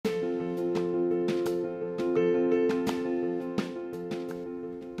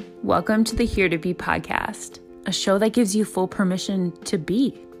Welcome to the Here to Be podcast, a show that gives you full permission to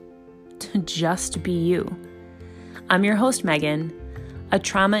be, to just be you. I'm your host, Megan, a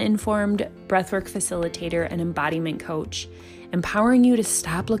trauma-informed breathwork facilitator and embodiment coach, empowering you to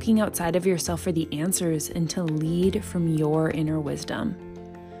stop looking outside of yourself for the answers and to lead from your inner wisdom.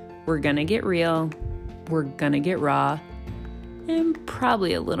 We're gonna get real, we're gonna get raw, and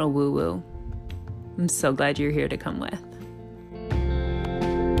probably a little woo-woo. I'm so glad you're here to come with.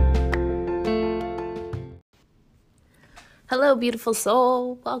 Hello, beautiful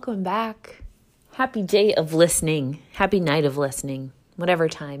soul. Welcome back. Happy day of listening. Happy night of listening. Whatever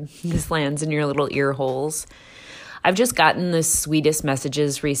time this lands in your little ear holes. I've just gotten the sweetest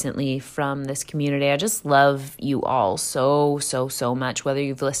messages recently from this community. I just love you all so much, whether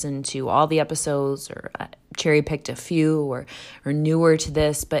you've listened to all the episodes or cherry picked a few or newer to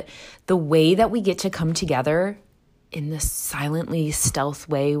this. But the way that we get to come together in this silently stealth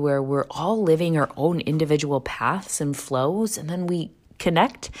way where we're all living our own individual paths and flows, and then we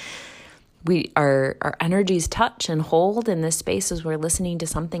connect. Our energies touch and hold in this space as we're listening to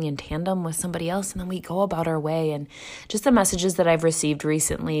something in tandem with somebody else, and then we go about our way. And just the messages that I've received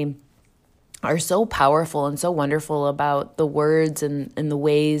recently are so powerful and so wonderful about the words and the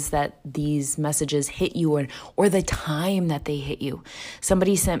ways that these messages hit you or the time that they hit you.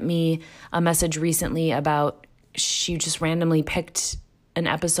 Somebody sent me a message recently about she just randomly picked an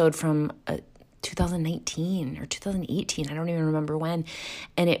episode from 2019 or 2018. I don't even remember when.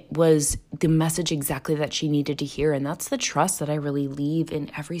 And it was the message exactly that she needed to hear. And that's the trust that I really leave in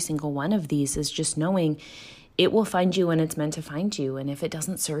every single one of these, is just knowing it will find you when it's meant to find you. And if it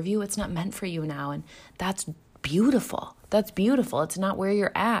doesn't serve you, it's not meant for you now. And that's beautiful. That's beautiful. It's not where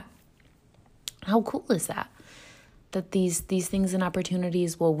you're at. How cool is that? That these things and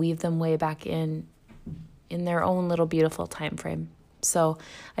opportunities will weave them way back in their own little beautiful time frame. So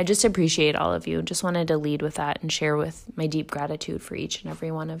I just appreciate all of you. Just wanted to lead with that and share with my deep gratitude for each and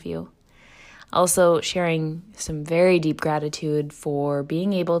every one of you. Also sharing some very deep gratitude for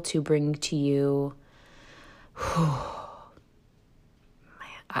being able to bring to you, I'll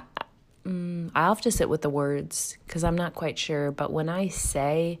have to sit with the words because I'm not quite sure, but when I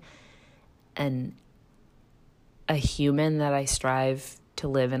say a human that I strive to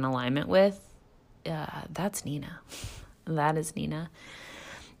live in alignment with, that's Nina. That is Nina.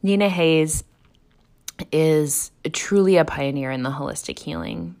 Nina Hayes is truly a pioneer in the holistic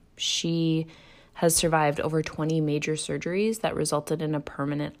healing. She has survived over 20 major surgeries that resulted in a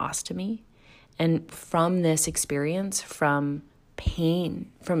permanent ostomy. And from this experience, from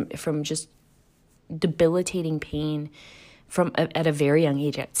pain, from just debilitating pain at a very young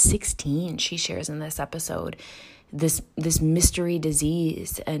age, at 16, she shares in this episode, this mystery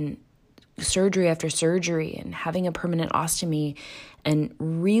disease and surgery after surgery and having a permanent ostomy, and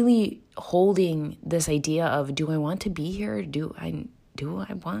really holding this idea of, do I want to be here? Do I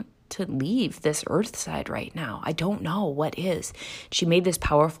want to leave this earth side right now? I don't know what is. She made this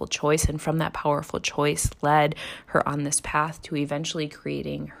powerful choice, and from that powerful choice led her on this path to eventually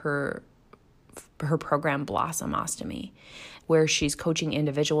creating her program Blossom Ostomy, where she's coaching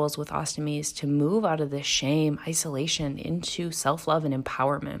individuals with ostomies to move out of this shame, isolation, into self-love and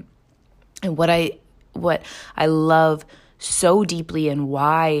empowerment. And what I love so deeply, and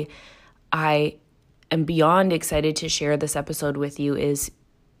why I am beyond excited to share this episode with you, is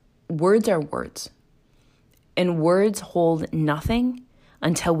words are words. And words hold nothing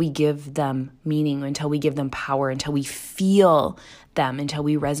until we give them meaning, until we give them power, until we feel them, until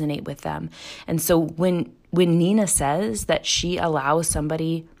we resonate with them. And so when Nina says that she allows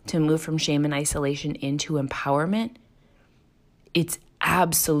somebody to move from shame and isolation into empowerment, it's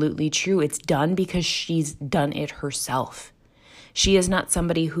absolutely true. It's done because she's done it herself. She is not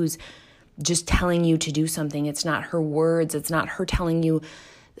somebody who's just telling you to do something. It's not her words. It's not her telling you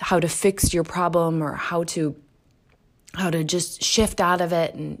how to fix your problem or how to just shift out of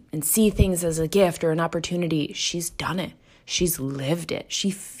it and see things as a gift or an opportunity. She's done it. She's lived it.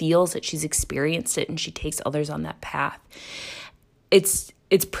 She feels it. She's experienced it, and she takes others on that path. It's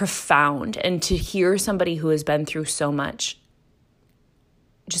profound. And to hear somebody who has been through so much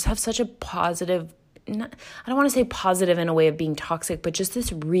just have such a positive, I don't want to say positive in a way of being toxic, but just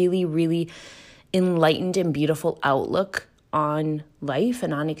this really, really enlightened and beautiful outlook on life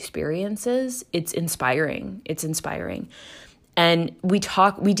and on experiences. It's inspiring. It's inspiring. And we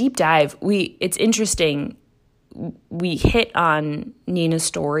deep dive. It's interesting. We hit on Nina's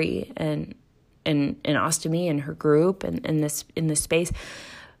story and ostomy and her group and in this space.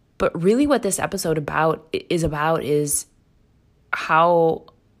 But really what this episode is how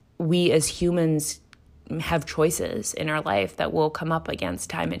we as humans have choices in our life that we'll come up against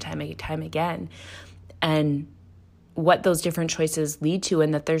time and time again. And what those different choices lead to,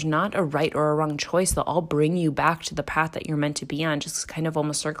 and that there's not a right or a wrong choice. They'll all bring you back to the path that you're meant to be on. Just kind of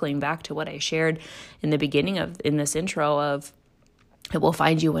almost circling back to what I shared in the beginning in this intro of, it will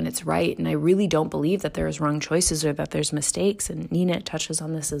find you when it's right. And I really don't believe that there's wrong choices or that there's mistakes. And Nina touches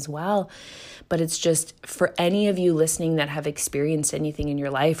on this as well. But it's just for any of you listening that have experienced anything in your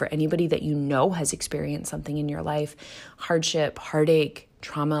life, or anybody that you know has experienced something in your life, hardship, heartache,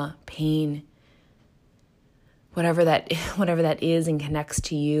 trauma, pain, whatever that is and connects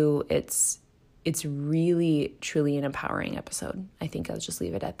to you, it's really, truly an empowering episode. I think I'll just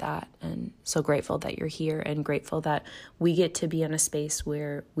leave it at that. And so grateful that you're here, and grateful that we get to be in a space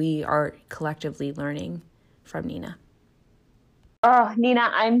where we are collectively learning from Nina. Oh,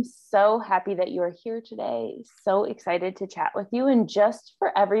 Nina, I'm so happy that you're here today. So excited to chat with you, and just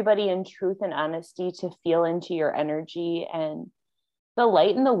for everybody in truth and honesty to feel into your energy and the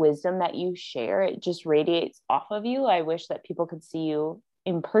light and the wisdom that you share. It just radiates off of you. I wish that people could see you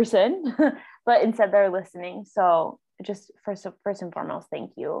in person, but instead they're listening. So just first and foremost,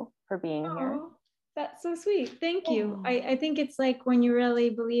 thank you for being here. That's so sweet. Thank you. I think it's like when you really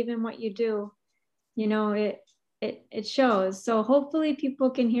believe in what you do, it shows. So hopefully people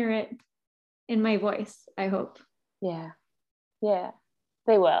can hear it in my voice, I hope. Yeah,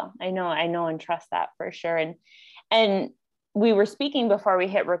 they will. I know and trust that for sure. And we were speaking before we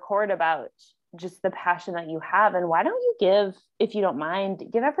hit record about just the passion that you have. And why don't you if you don't mind,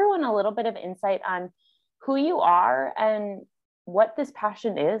 give everyone a little bit of insight on who you are and what this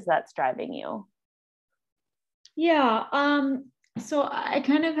passion is that's driving you? Yeah. So I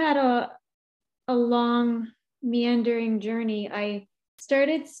kind of had a long meandering journey. I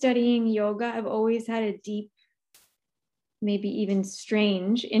started studying yoga. I've always had a deep, maybe even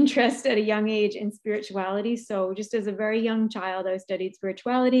strange interest at a young age in spirituality. So just as a very young child, I studied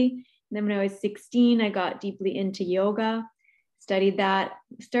spirituality. And then when I was 16, I got deeply into yoga, studied that,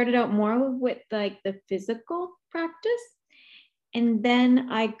 started out more with like the physical practice. And then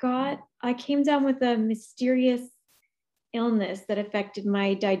I came down with a mysterious illness that affected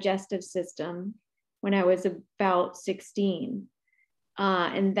my digestive system when I was about 16.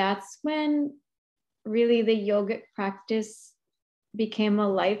 And that's when really the yogic practice became a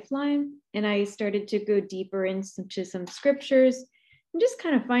lifeline. And I started to go deeper into some scriptures and just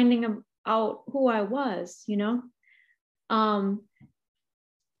kind of finding out who I was, and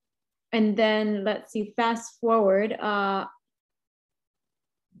then let's see, fast forward,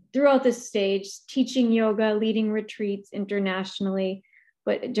 throughout this stage, teaching yoga, leading retreats internationally,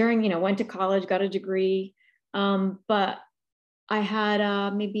 but during, went to college, got a degree, but I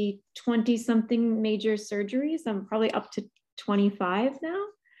had maybe 20 something major surgeries. I'm probably up to 25 now.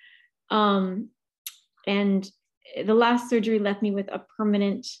 And the last surgery left me with a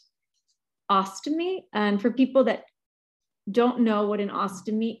permanent ostomy. And for people that don't know what an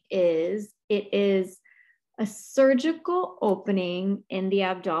ostomy is, it is a surgical opening in the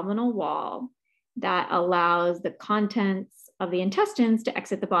abdominal wall that allows the contents of the intestines to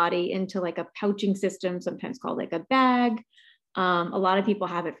exit the body into like a pouching system, sometimes called like a bag. A lot of people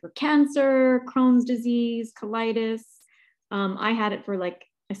have it for cancer, Crohn's disease, colitis. I had it for, like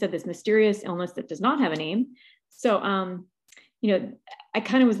I said, this mysterious illness that does not have a name. So, I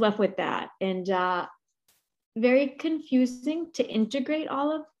kind of was left with that, and very confusing to integrate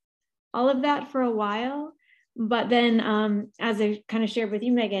all of that for a while. But then, as I kind of shared with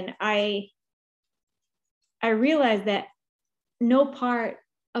you, Megan, I realized that no part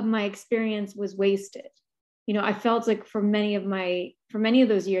of my experience was wasted. I felt like for many of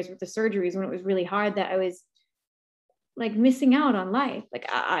those years with the surgeries, when it was really hard, that I was like missing out on life. Like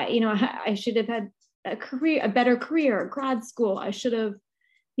I should have had a better career, grad school. I should have,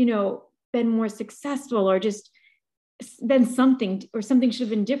 been more successful, or just been something, or something should have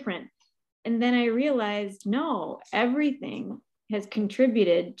been different. And then I realized, no, everything has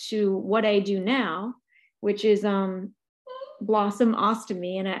contributed to what I do now, which is Blossom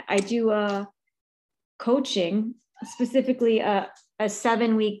Ostomy. And I do coaching, specifically a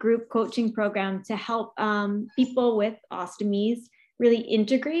 7-week group coaching program to help people with ostomies really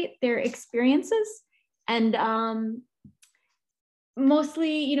integrate their experiences. And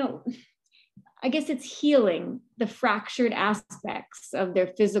mostly, I guess it's healing the fractured aspects of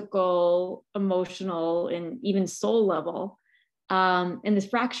their physical, emotional, and even soul level. And this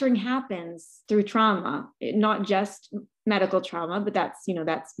fracturing happens through trauma, not just medical trauma, but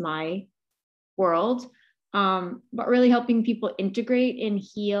that's my world. But really helping people integrate and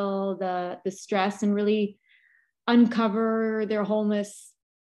heal the stress and really uncover their wholeness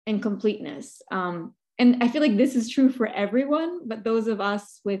and completeness. and I feel like this is true for everyone, but those of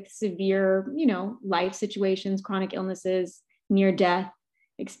us with severe, life situations, chronic illnesses, near death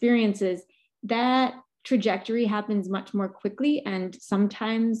experiences, that trajectory happens much more quickly, and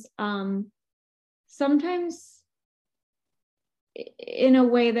sometimes in a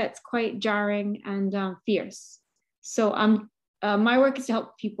way that's quite jarring and fierce. So my work is to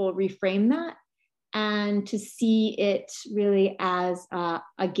help people reframe that and to see it really as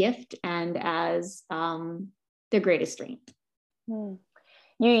a gift and as their greatest strength. You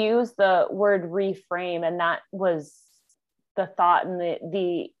use the word reframe, and that was the thought and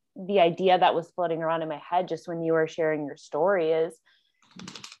the idea that was floating around in my head just when you were sharing your story, is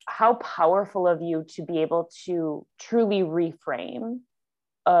how powerful of you to be able to truly reframe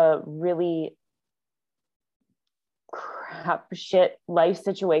a really crap shit life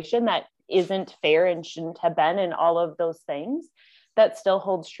situation that isn't fair and shouldn't have been, and all of those things that still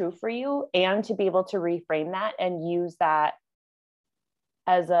holds true for you, and to be able to reframe that and use that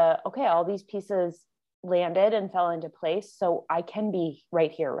as okay, all these pieces landed and fell into place, so I can be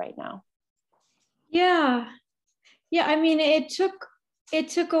right here right now. Yeah. I mean, it took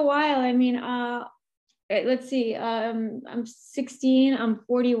a while. I mean, let's see, I'm 16, I'm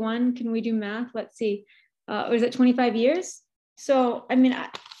 41. Can we do math? Let's see. Or is it 25 years? So, I mean,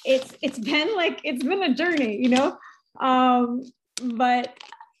 it's been a journey, but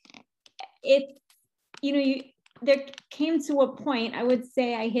there came to a point, I would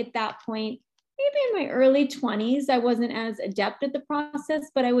say I hit that point maybe in my early 20s. I wasn't as adept at the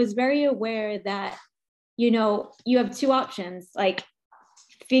process, but I was very aware that, you have two options, like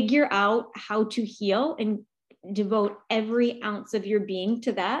figure out how to heal and devote every ounce of your being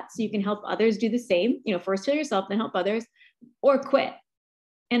to that so you can help others do the same, first heal yourself, then help others, or quit.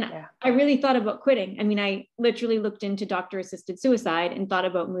 And I really thought about quitting. I mean, I literally looked into doctor-assisted suicide and thought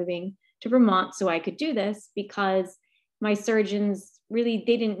about moving to Vermont so I could do this, because my surgeons really,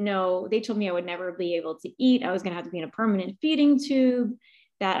 they didn't know. They told me I would never be able to eat. I was going to have to be in a permanent feeding tube,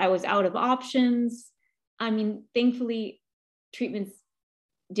 that I was out of options. I mean, thankfully, treatments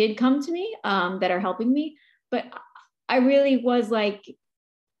did come to me that are helping me. But I really was like,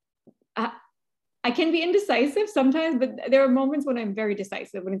 I can be indecisive sometimes, but there are moments when I'm very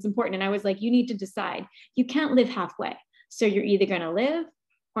decisive, when it's important. And I was like, you need to decide. You can't live halfway. So you're either going to live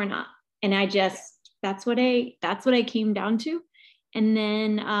or not. And that's what I came down to. And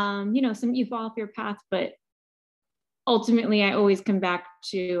then, you fall off your path, but ultimately I always come back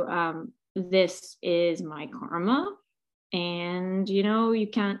to, this is my karma. And, you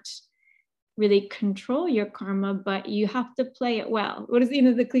can't really control your karma, but you have to play it well. What is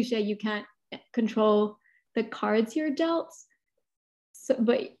the cliche? You can't control the cards you're dealt. So,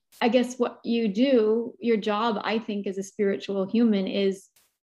 but I guess what you do, your job, I think, as a spiritual human, is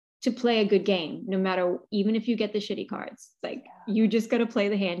to play a good game, no matter, even if you get the shitty cards. Like, you just got to play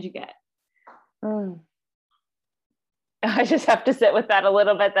the hand you get. I just have to sit with that a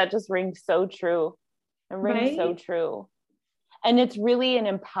little bit. That just rings so true. It rings so true. And it's really an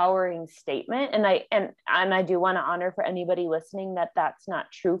empowering statement. And I do want to honor for anybody listening that that's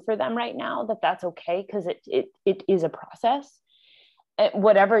not true for them right now, that's okay. Cause it is a process,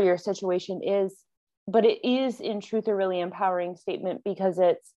 whatever your situation is, but it is in truth a really empowering statement, because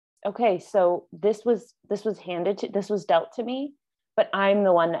it's okay. So this was dealt to me, but I'm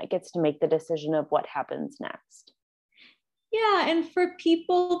the one that gets to make the decision of what happens next. Yeah. And for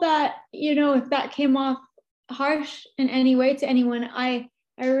people that, if that came off harsh in any way to anyone, I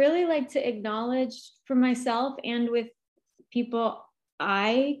really like to acknowledge for myself and with people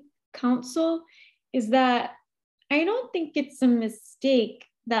I counsel, is that I don't think it's a mistake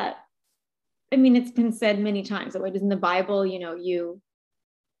that, I mean, it's been said many times that it is in the Bible,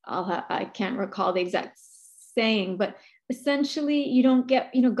 I can't recall the exact saying, but essentially you don't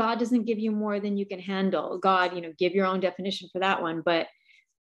get, God doesn't give you more than you can handle. God, give your own definition for that one. But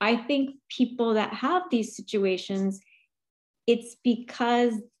I think people that have these situations, it's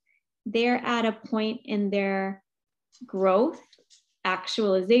because they're at a point in their growth,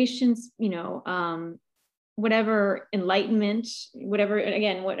 actualizations, whatever, enlightenment,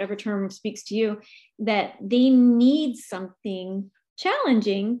 whatever term speaks to you, that they need something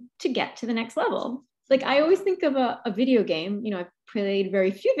challenging to get to the next level. Like, I always think of a video game, I've played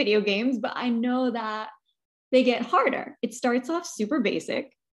very few video games, but I know that they get harder. It starts off super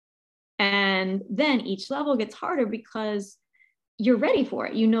basic, and then each level gets harder because you're ready for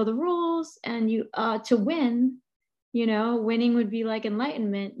it. You know the rules, and to win, winning would be like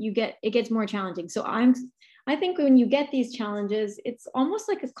enlightenment. It gets more challenging. So I think when you get these challenges, it's almost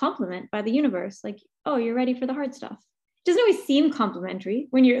like a compliment by the universe. Like, oh, you're ready for the hard stuff. doesn't always seem complimentary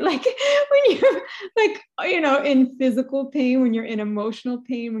when you're like, when you're like, you know, in physical pain, when you're in emotional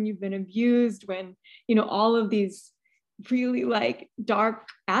pain, when you've been abused, when, you know, all of these really like dark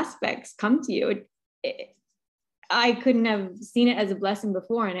aspects come to you. I couldn't have seen it as a blessing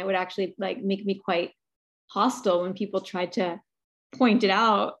before. And it would actually like make me quite hostile when people tried to point it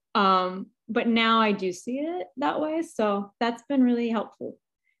out. But now I do see it that way. So that's been really helpful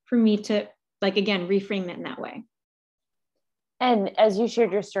for me to, like, again, reframe it in that way. And as you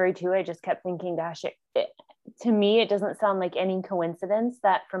shared your story too, I just kept thinking, gosh, to me, it doesn't sound like any coincidence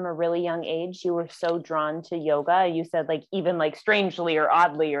that from a really young age, you were so drawn to yoga. You said like, even like strangely or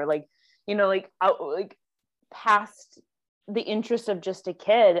oddly, or like, you know, like out, like past the interest of just a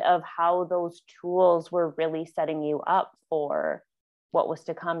kid, of how those tools were really setting you up for what was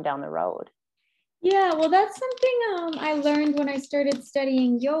to come down the road. Yeah, well, that's something I learned when I started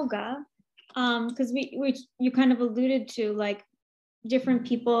studying yoga, because you kind of alluded to, like, different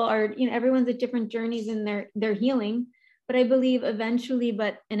people are, you know, everyone's at different journeys in their healing, but I believe eventually,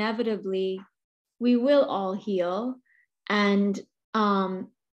 but inevitably, we will all heal. And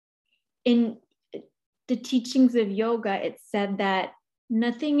in the teachings of yoga, it said that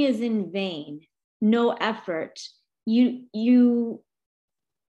nothing is in vain, no effort. You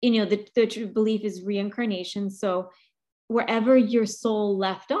know, the true belief is reincarnation. So wherever your soul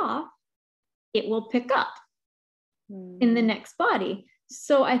left off, it will pick up in the next body.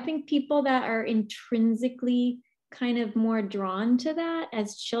 So I think people that are intrinsically kind of more drawn to that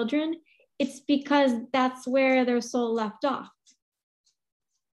as children, it's because that's where their soul left off.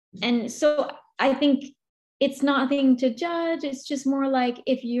 And so I think it's nothing to judge. It's just more like,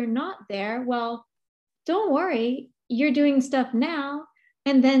 if you're not there, well, don't worry, you're doing stuff now.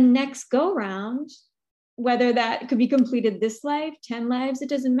 And then next go round, whether that could be completed this life, 10 lives, it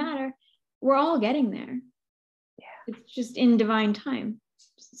doesn't matter. We're all getting there. Yeah. It's just in divine time.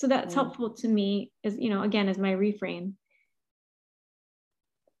 So that's helpful to me, as, you know, again, as my reframe.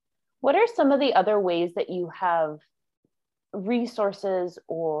 What are some of the other ways that you have resources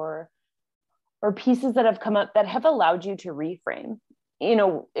or pieces that have come up that have allowed you to reframe? You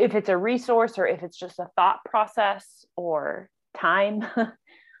know, if it's a resource or if it's just a thought process or time,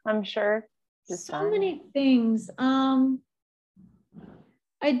 I'm sure. Just so many things.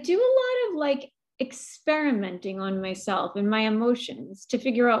 I do a lot of like experimenting on myself and my emotions to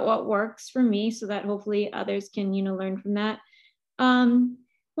figure out what works for me, so that hopefully others can, you know, learn from that. One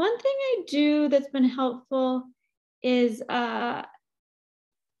thing I do that's been helpful is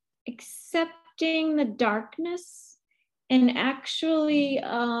accepting the darkness and actually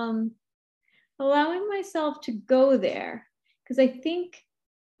allowing myself to go there. Because I think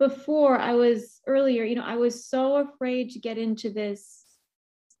before, earlier, you know, I was so afraid to get into this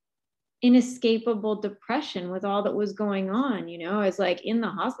inescapable depression with all that was going on. You know, I was like in the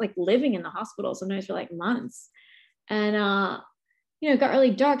hospital, like living in the hospital sometimes for like months. And, you know, it got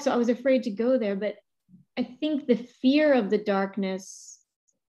really dark. So I was afraid to go there. But I think the fear of the darkness,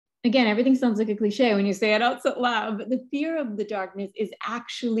 again, everything sounds like a cliche when you say it out loud, but the fear of the darkness is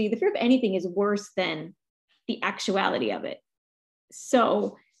actually, the fear of anything is worse than the actuality of it.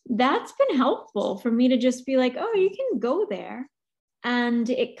 So that's been helpful for me to just be like, oh, you can go there. And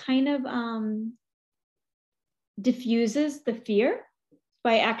it kind of diffuses the fear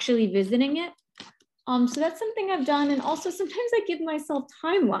by actually visiting it. So that's something I've done. And also sometimes I give myself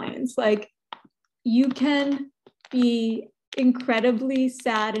timelines, like, you can be incredibly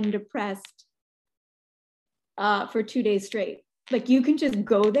sad and depressed for 2 days straight. Like, you can just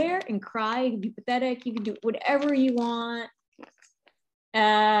go there and cry, you can be pathetic, you can do whatever you want.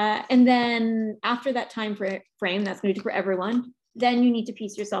 And then after that time frame, that's going to do for everyone, then you need to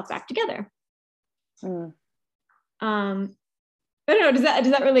piece yourself back together. I don't know, does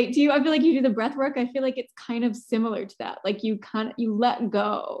that relate to you? I feel like you do the breath work. I feel like it's kind of similar to that. Like, you let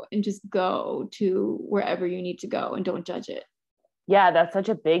go and just go to wherever you need to go and don't judge it. Yeah, that's such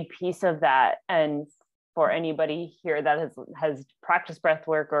a big piece of that. And for anybody here that has practiced breath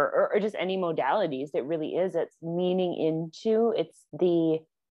work or just any modalities, it really is. It's leaning into, it's the,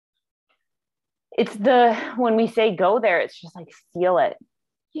 when we say go there, it's just like, feel it.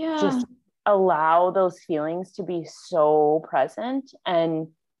 Yeah. Just allow those feelings to be so present. And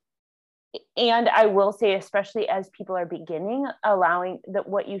I will say, especially as people are beginning, allowing that,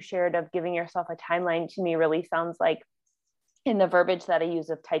 what you shared of giving yourself a timeline, to me really sounds like, in the verbiage that I use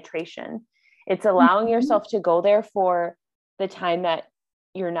of titration, it's allowing yourself to go there for the time that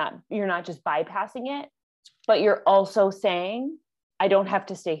you're not just bypassing it, but you're also saying, I don't have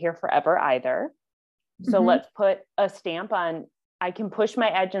to stay here forever either. So let's put a stamp on, I can push my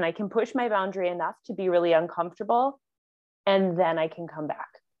edge and I can push my boundary enough to be really uncomfortable, and then I can come back,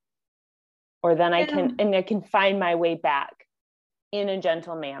 or then I can find my way back in a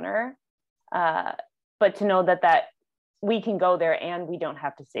gentle manner. But to know that we can go there and we don't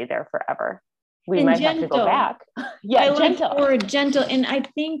have to stay there forever. We might have to go back. Yeah, gentle. Or gentle. And I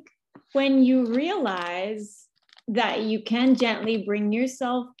think when you realize that you can gently bring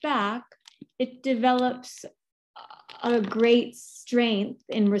yourself back, it develops a great strength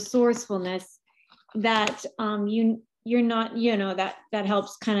and resourcefulness that you're not, that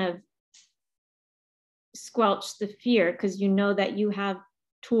helps kind of squelch the fear, because you know that you have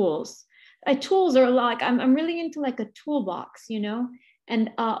tools. Tools are like, I'm really into like a toolbox,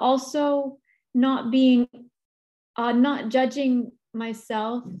 and also not judging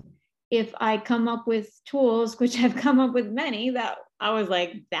myself if I come up with tools, which I've come up with many that I was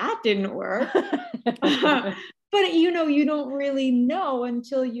like, that didn't work. But you don't really know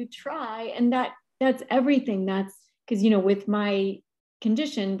until you try. And that's everything. That's because, with my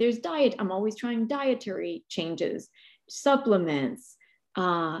condition, there's diet. I'm always trying dietary changes, supplements,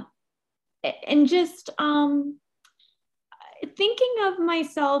 and just thinking of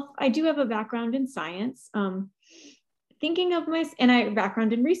myself. I do have a background in science. Thinking of and I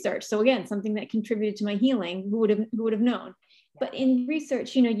background in research. So again, something that contributed to my healing. Who would have known? But in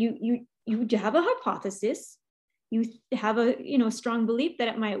research, you have a hypothesis. You have a strong belief that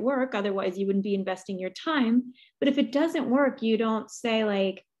it might work. Otherwise, you wouldn't be investing your time. But if it doesn't work, you don't say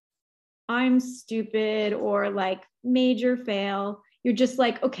like, I'm stupid or like major fail. You're just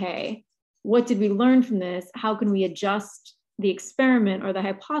like, okay, what did we learn from this? How can we adjust the experiment or the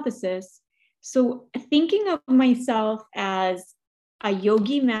hypothesis? So thinking of myself as a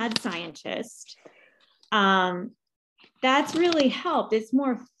yogi mad scientist, that's really helped. It's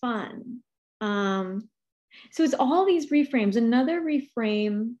more fun. So it's all these reframes. Another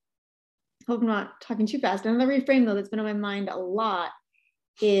reframe, hope I'm not talking too fast. Another reframe though that's been on my mind a lot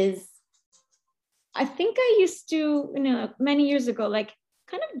is, I think I used to, many years ago, like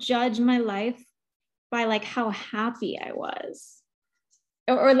kind of judge my life by like how happy I was,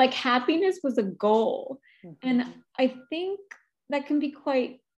 or like happiness was a goal. Mm-hmm. And I think that can be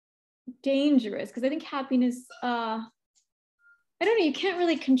quite dangerous, because I think happiness, I don't know, you can't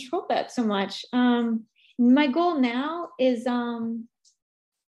really control that so much. My goal now is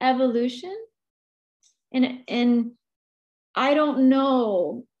evolution, and I don't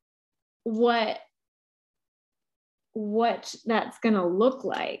know what that's gonna look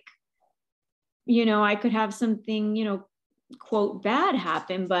like. I could have something, quote, bad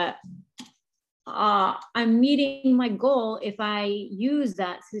happen, but I'm meeting my goal if I use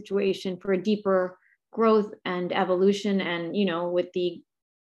that situation for a deeper growth and evolution, and with the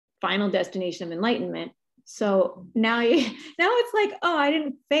final destination of enlightenment. So now it's like, oh, I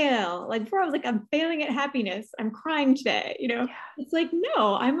didn't fail. Like before I was like, I'm failing at happiness, I'm crying today. It's like,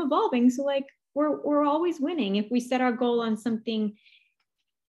 no, I'm evolving. So like we're always winning if we set our goal on something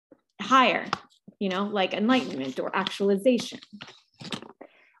higher, like enlightenment or actualization.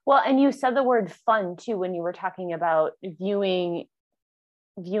 Well, and you said the word fun too when you were talking about viewing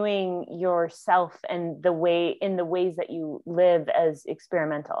yourself and the ways that you live as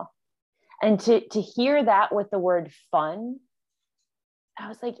experimental. And to hear that with the word fun, I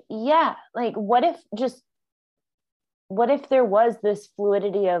was like, yeah, like what if there was this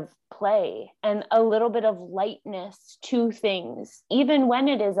fluidity of play and a little bit of lightness to things, even when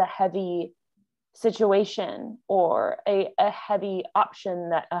it is a heavy situation or a heavy option,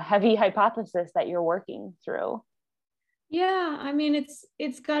 that a heavy hypothesis that you're working through. Yeah, I mean,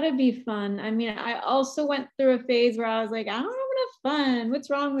 it's gotta be fun. I mean, I also went through a phase where I was like, I don't have enough fun. What's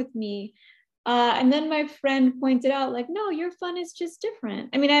wrong with me? And then my friend pointed out, like, no, your fun is just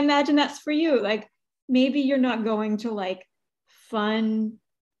different. I mean, I imagine that's for you. Like, maybe you're not going to like fun,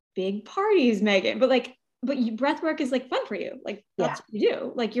 big parties, Megan, but breath work is like fun for you. Like that's what you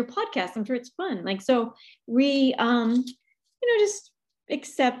do. Like your podcast, I'm sure it's fun. Like, so we, just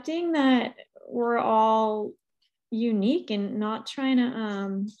accepting that we're all unique and not trying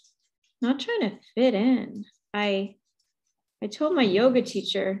to fit in. I told my yoga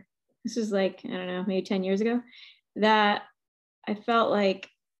teacher, this was like, I don't know, maybe 10 years ago, that I felt like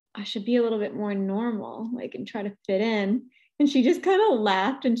I should be a little bit more normal, like, and try to fit in. And she just kind of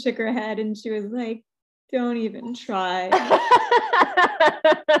laughed and shook her head, and she was like, don't even try.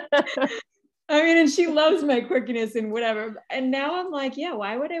 I mean, and she loves my quirkiness and whatever. And now I'm like, yeah,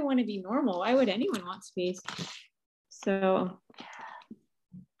 why would I want to be normal? Why would anyone want space? So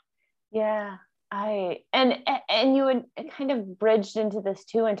yeah, and you had kind of bridged into this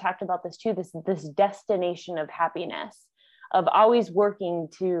too and talked about this too, this destination of happiness, of always working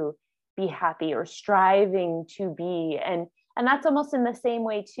to be happy or striving to be. And that's almost in the same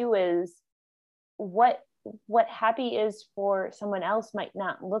way too, is what happy is for someone else might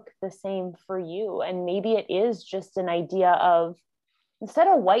not look the same for you. And maybe it is just an idea of, instead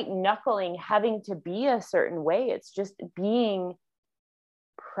of white knuckling having to be a certain way, it's just being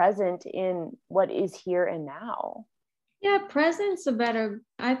present in what is here and now. Yeah, presence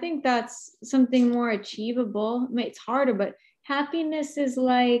I think that's something more achievable. I mean, it's harder, but happiness is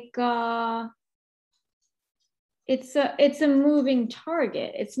like, it's a moving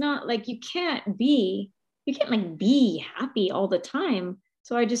target. It's not like you can't like be happy all the time.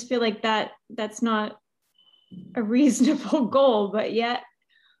 So I just feel like that's not a reasonable goal, but yet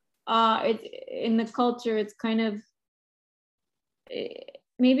it's in the culture, it's kind of,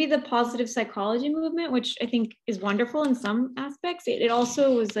 maybe the positive psychology movement, which I think is wonderful in some aspects, it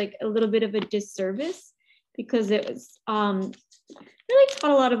also was like a little bit of a disservice, because it was really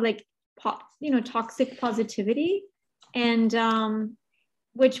taught a lot of like toxic positivity, and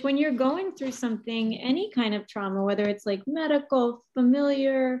which, when you're going through something, any kind of trauma, whether it's like medical,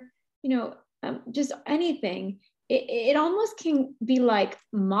 familiar, just anything, it almost can be like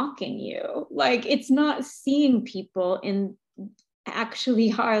mocking you. Like, it's not seeing people in actually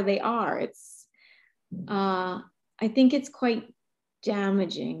how they are. It's I think it's quite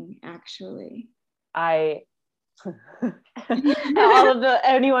damaging, actually.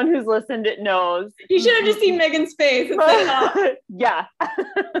 Anyone who's listened, it knows. You should have just seen Megan's face. It's like, oh. Yeah.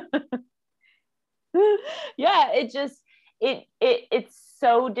 Yeah, it's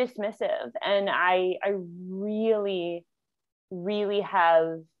so dismissive. And I really, really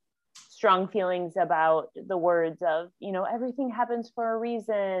have strong feelings about the words of, everything happens for a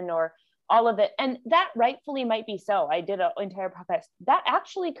reason, or all of it. And that rightfully might be so. I did an entire podcast. That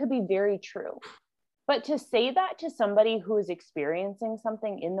actually could be very true. But to say that to somebody who is experiencing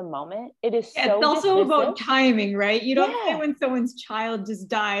something in the moment, it is so it's also dismissive. About timing, right? You don't say when someone's child just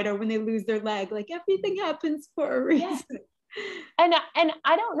died or when they lose their leg, like, everything happens for a reason. Yeah. And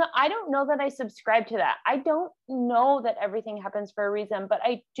I don't know that I subscribe to that. I don't know that everything happens for a reason, but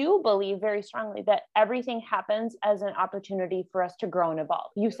I do believe very strongly that everything happens as an opportunity for us to grow and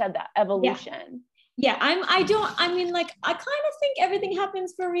evolve. You said that, evolution. Yeah, I kind of think everything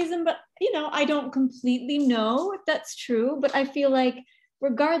happens for a reason, but I don't completely know if that's true. But I feel like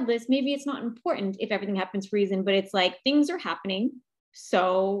regardless, maybe it's not important if everything happens for a reason, but it's like, things are happening.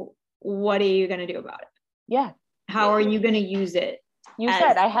 So what are you going to do about it? Yeah. How are you going to use it? You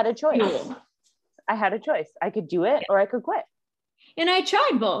said I had a choice. I had a choice. I could do it or I could quit. And I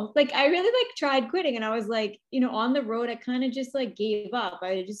tried both. Like, I really tried quitting, and I was like, on the road, I kind of just like gave up.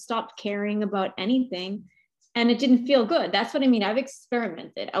 I just stopped caring about anything, and it didn't feel good. That's what I mean. I've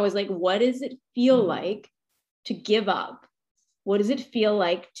experimented. I was like, what does it feel like to give up? What does it feel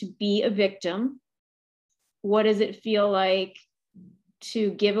like to be a victim? What does it feel like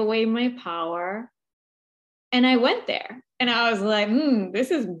to give away my power? And I went there, and I was like,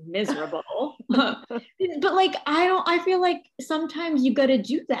 this is miserable. But like, I feel like sometimes you got to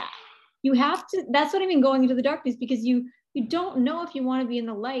do that. You have to, that's what I mean, going into the darkness, because you don't know if you want to be in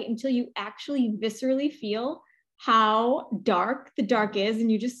the light until you actually viscerally feel how dark the dark is.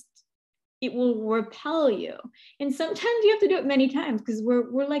 And it will repel you. And sometimes you have to do it many times, because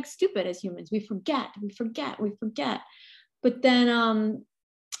we're like stupid as humans. We forget. But then,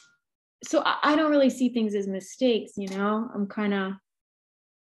 so I don't really see things as mistakes, I'm kind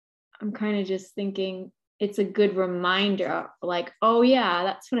of just thinking it's a good reminder, like, oh yeah,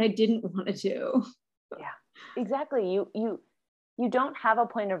 that's what I didn't want to do. Yeah, exactly. You don't have a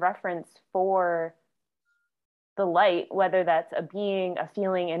point of reference for the light, whether that's a being, a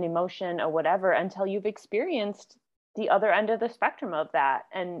feeling, an emotion, or whatever, until you've experienced the other end of the spectrum of that.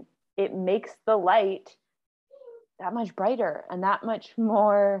 And it makes the light that much brighter and that much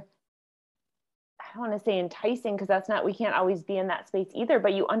more, I don't want to say enticing, because we can't always be in that space either,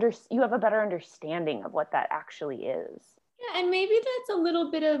 but you have a better understanding of what that actually is. Yeah, and maybe that's a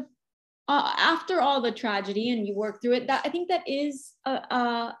little bit of, after all the tragedy and you work through it, that I think that is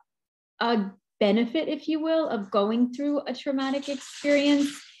a benefit, if you will, of going through a traumatic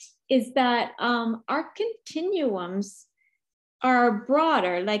experience, is that our continuums are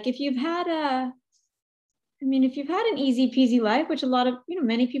broader. Like, if you've had an easy peasy life, which a lot of,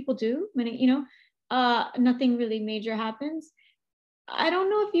 many people do, nothing really major happens. I don't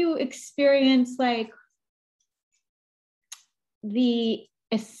know if you experience like the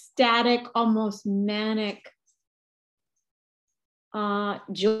ecstatic, almost manic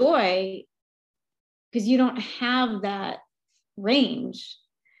joy, because you don't have that range.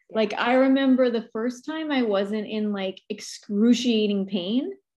 Like, I remember the first time I wasn't in like excruciating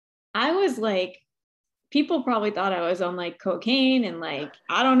pain, I was like, people probably thought I was on like cocaine and like,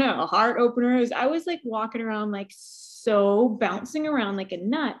 I don't know, heart openers. I was like walking around like so bouncing around like a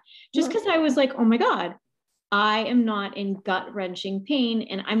nut just because I was like, oh my God, I am not in gut wrenching pain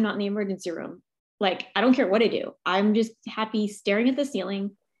and I'm not in the emergency room. Like, I don't care what I do. I'm just happy staring at the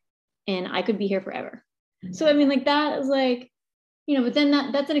ceiling and I could be here forever. So, I mean, like that is like, but then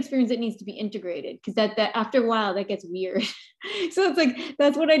that's an experience that needs to be integrated because that after a while that gets weird. So it's like,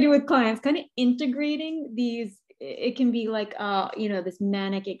 that's what I do with clients, kind of integrating these. It can be like, this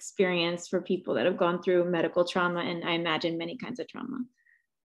manic experience for people that have gone through medical trauma. And I imagine many kinds of trauma.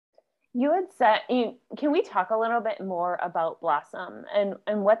 You had said, can we talk a little bit more about Blossom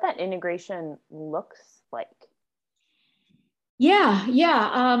and what that integration looks like? Yeah.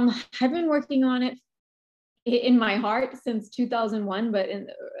 I've been working on it in my heart since 2001, but in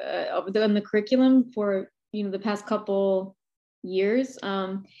the curriculum for, the past couple years.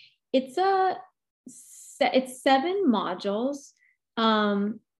 It's 7 modules.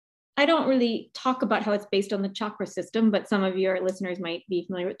 I don't really talk about how it's based on the chakra system, but some of your listeners might be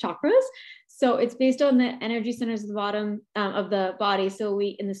familiar with chakras. So it's based on the energy centers of the bottom of the body. So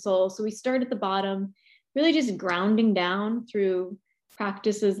in the soul. So we start at the bottom, really just grounding down through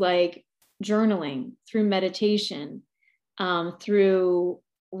practices like journaling, through meditation, through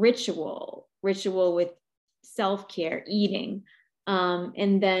ritual with self-care, eating.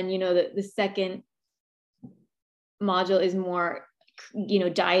 And then, the second module is more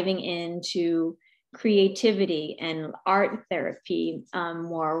diving into creativity and art therapy,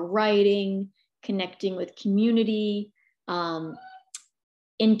 more writing, connecting with community,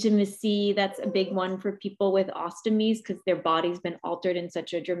 intimacy. That's a big one for people with ostomies because their body's been altered in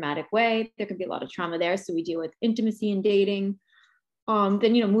such a dramatic way. There could be a lot of trauma there. So we deal with intimacy and dating.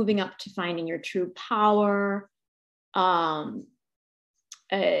 Then, moving up to finding your true power,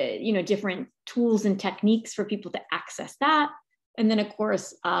 different tools and techniques for people to access that. And then, of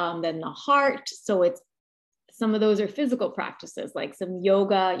course, then the heart. So some of those are physical practices, like some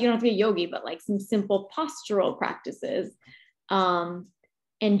yoga. You don't have to be a yogi, but like some simple postural practices,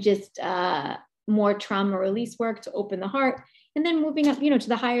 and just more trauma release work to open the heart. And then moving up, to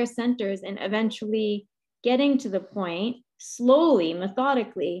the higher centers and eventually getting to the point slowly,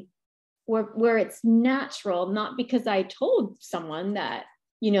 methodically, where it's natural, not because I told someone that,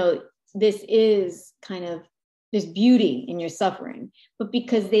 this is kind of, there's beauty in your suffering, but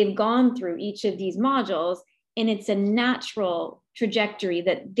because they've gone through each of these modules and it's a natural trajectory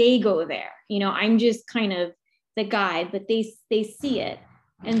that they go there. I'm just kind of the guide, but they see it.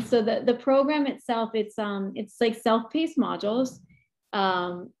 And so the program itself, it's like self-paced modules.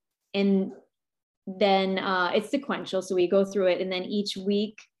 And then it's sequential. So we go through it. And then each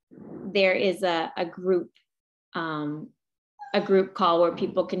week there is a group call where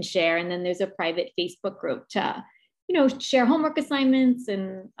people can share. And then there's a private Facebook group to, share homework assignments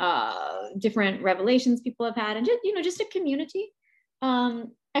and different revelations people have had, and just a community.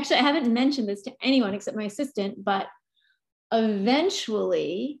 Actually, I haven't mentioned this to anyone except my assistant, but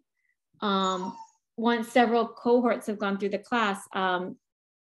eventually, once several cohorts have gone through the class,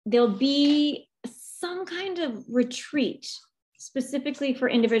 there'll be some kind of retreat specifically for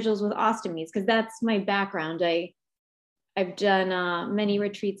individuals with ostomies, because that's my background. I've done many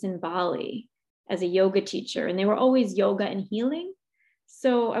retreats in Bali as a yoga teacher, and they were always yoga and healing.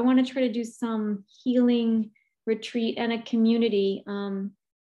 So I want to try to do some healing retreat and a community,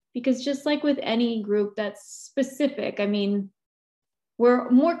 because just like with any group that's specific, I mean, we're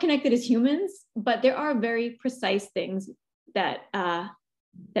more connected as humans, but there are very precise things that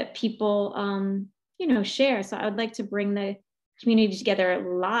people, share. So I would like to bring the community together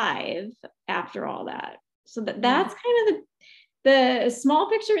live after all that. So that's kind of the small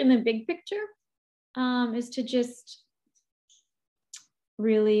picture. In the big picture is to just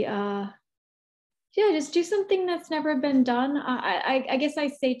really, just do something that's never been done. I guess I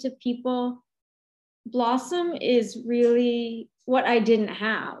say to people, Blossom is really what I didn't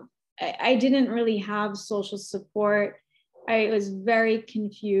have. I didn't really have social support. I was very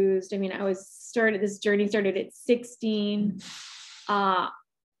confused. I mean, this journey started at 16.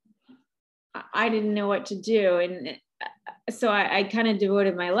 I didn't know what to do. And so I kind of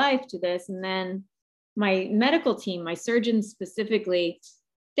devoted my life to this. And then my medical team, my surgeons specifically,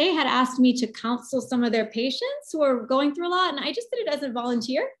 they had asked me to counsel some of their patients who are going through a lot. And I just did it as a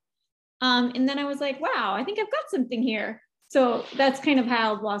volunteer. And then I was like, wow, I think I've got something here. So that's kind of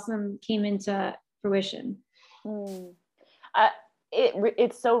how Blossom came into fruition.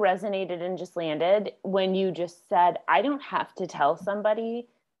 It so resonated and just landed when you just said, I don't have to tell somebody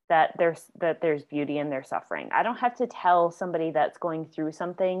that there's beauty in their suffering. I don't have to tell somebody that's going through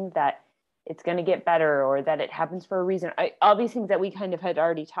something that it's going to get better or that it happens for a reason. All these things that we kind of had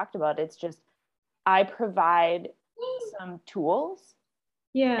already talked about. It's just, I provide some tools,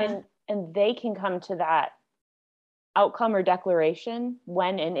 and they can come to that outcome or declaration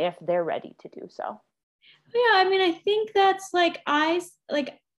when and if they're ready to do so. Yeah, I mean, I think that's like, I'm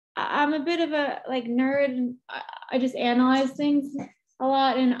a bit of a like nerd, and I just analyze things a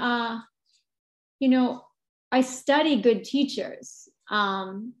lot. And you know, I study good teachers.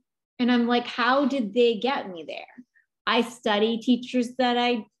 And I'm like, how did they get me there? I study teachers that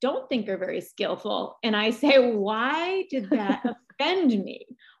I don't think are very skillful. And I say, why did that offend me?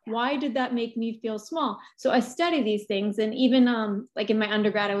 Why did that make me feel small? So I study these things. And even like in my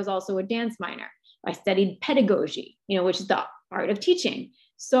undergrad, I was also a dance minor. I studied pedagogy, you know, which is the art of teaching.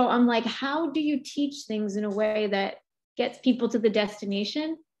 So I'm like, how do you teach things in a way that gets people to the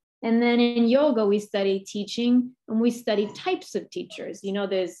destination? And then in yoga, we study teaching, and we study types of teachers. You know,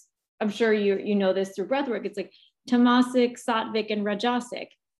 I'm sure you know this through breathwork. It's like tamasic, sattvic, and rajasic.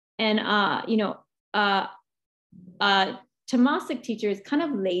 And tamasic teachers kind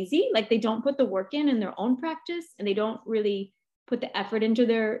of lazy, like they don't put the work in their own practice, and they don't really put the effort into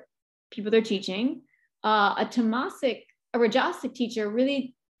their people they're teaching. A rajasic teacher,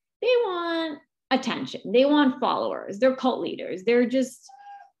 really, they want attention. They want followers. They're cult leaders. They're just,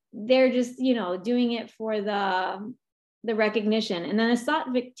 you know, doing it for the recognition. And then a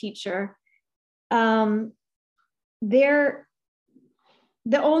sattvic teacher, their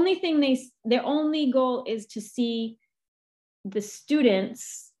only goal is to see the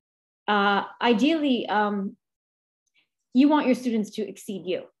students, ideally, you want your students to exceed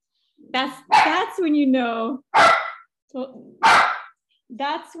you. That's when you know,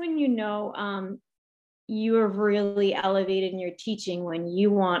 you are really elevated in your teaching, when you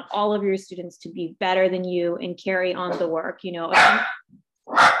want all of your students to be better than you and carry on the work, you know.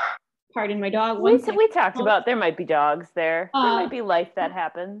 Pardon my dog. We talked about there might be dogs there. There might be life that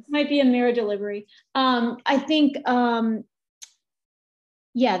happens. Might be a mirror delivery. I think,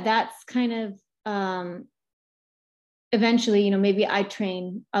 that's kind of, eventually, you know, maybe I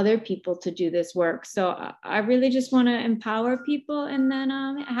train other people to do this work. So I really just want to empower people, and then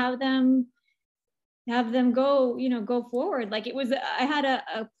have them go forward. Like I had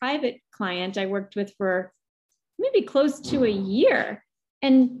a private client I worked with for maybe close to a year,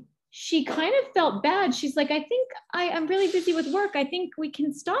 and she kind of felt bad. She's like, I think I'm really busy with work. I think we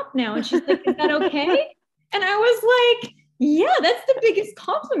can stop now. And she's like, is that okay? And I was like, yeah, that's the biggest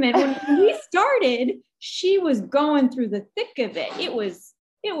compliment. When we started, she was going through the thick of it. It was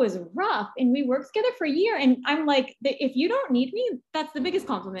rough, and we worked together for a year. And I'm like, if you don't need me, that's the biggest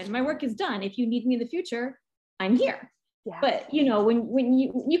compliment. My work is done. If you need me in the future, I'm here. Yeah. But you know, when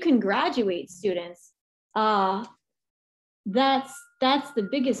you can graduate students, that's the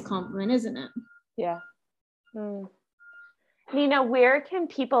biggest compliment, isn't it? Yeah. Nina, where can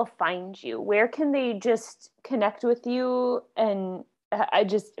people find you? Where can they just connect with you and I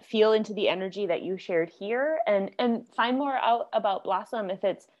just feel into the energy that you shared here, and find more out about Blossom, if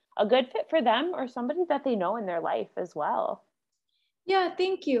it's a good fit for them or somebody that they know in their life as well? Yeah,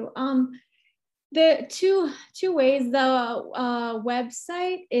 thank you. The two ways. The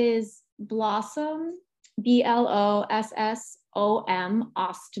website is Blossom, BLOSSOM,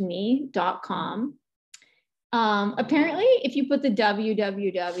 ostomy.com. Apparently, if you put the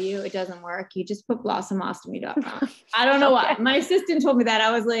www, it doesn't work. You just put blossomostomy.com. I don't know why. My assistant told me that. I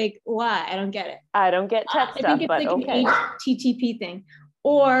was like, why? I don't get it. I don't get tech stuff, I think it's but like okay. an HTTP thing.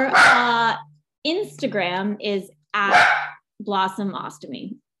 Or Instagram is at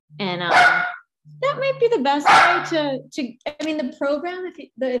blossomostomy. And that might be the best way to I mean, the program,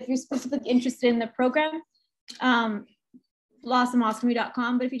 if you're specifically interested in the program,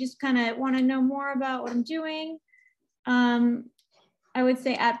 blossomostomy.com. But if you just kind of want to know more about what I'm doing, I would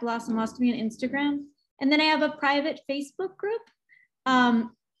say at blossomostomy on Instagram. And then I have a private Facebook group.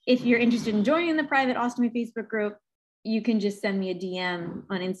 If you're interested in joining the private ostomy Facebook group, you can just send me a DM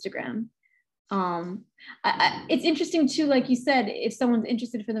on Instagram. It's interesting too, like you said, if someone's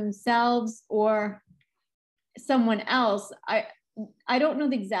interested for themselves or someone else, I don't know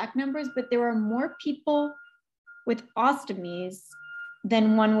the exact numbers, but there are more people with ostomies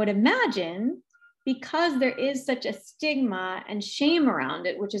than one would imagine, because there is such a stigma and shame around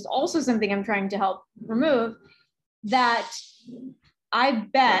it, which is also something I'm trying to help remove. That I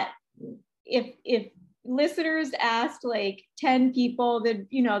bet if listeners asked like 10 people, they'd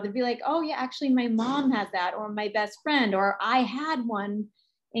be like, oh yeah, actually my mom has that, or my best friend, or I had one,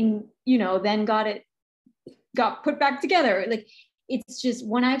 and then got put back together. Like, it's just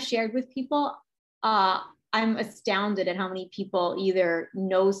when I've shared with people, I'm astounded at how many people either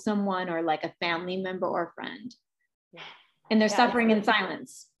know someone or like a family member or friend, and they're suffering in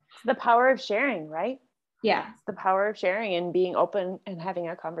silence. It's the power of sharing, right? Yeah. It's the power of sharing and being open and having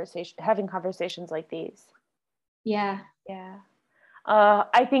conversations like these. Yeah. Yeah.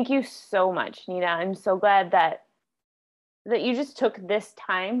 I thank you so much, Nina. I'm so glad that you just took this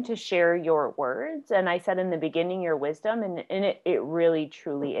time to share your words. And I said in the beginning, your wisdom, and it really,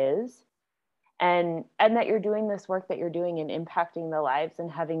 truly is. And that you're doing this work that you're doing and impacting the lives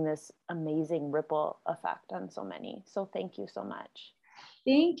and having this amazing ripple effect on so many. So thank you so much.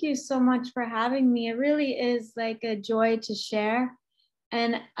 Thank you so much for having me. It really is like a joy to share.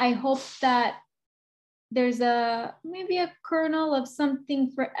 And I hope that there's maybe a kernel of something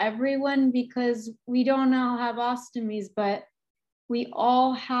for everyone, because we don't all have ostomies, but we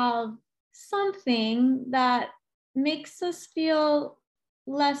all have something that makes us feel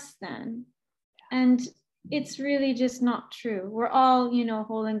less than. And it's really just not true. We're all,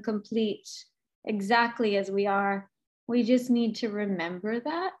 whole and complete exactly as we are. We just need to remember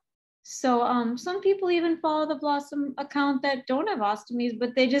that. So some people even follow the Blossom account that don't have ostomies,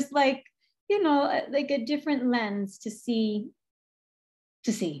 but they just like a different lens to see.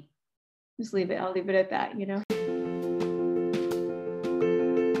 Just leave it. I'll leave it at that,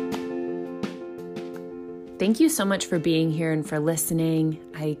 Thank you so much for being here and for listening.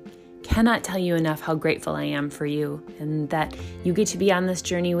 I cannot tell you enough how grateful I am for you and that you get to be on this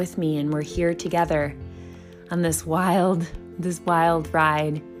journey with me, and we're here together on this wild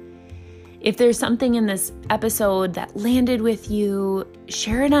ride. If there's something in this episode that landed with you,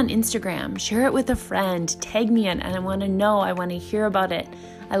 share it on Instagram, share it with a friend, tag me in, and I want to hear about it.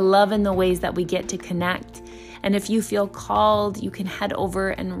 I love in the ways that we get to connect. And if you feel called, you can head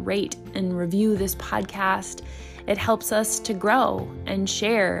over and rate and review this podcast. It helps us to grow and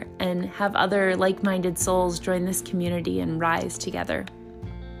share and have other like-minded souls join this community and rise together.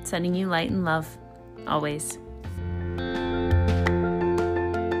 Sending you light and love, always.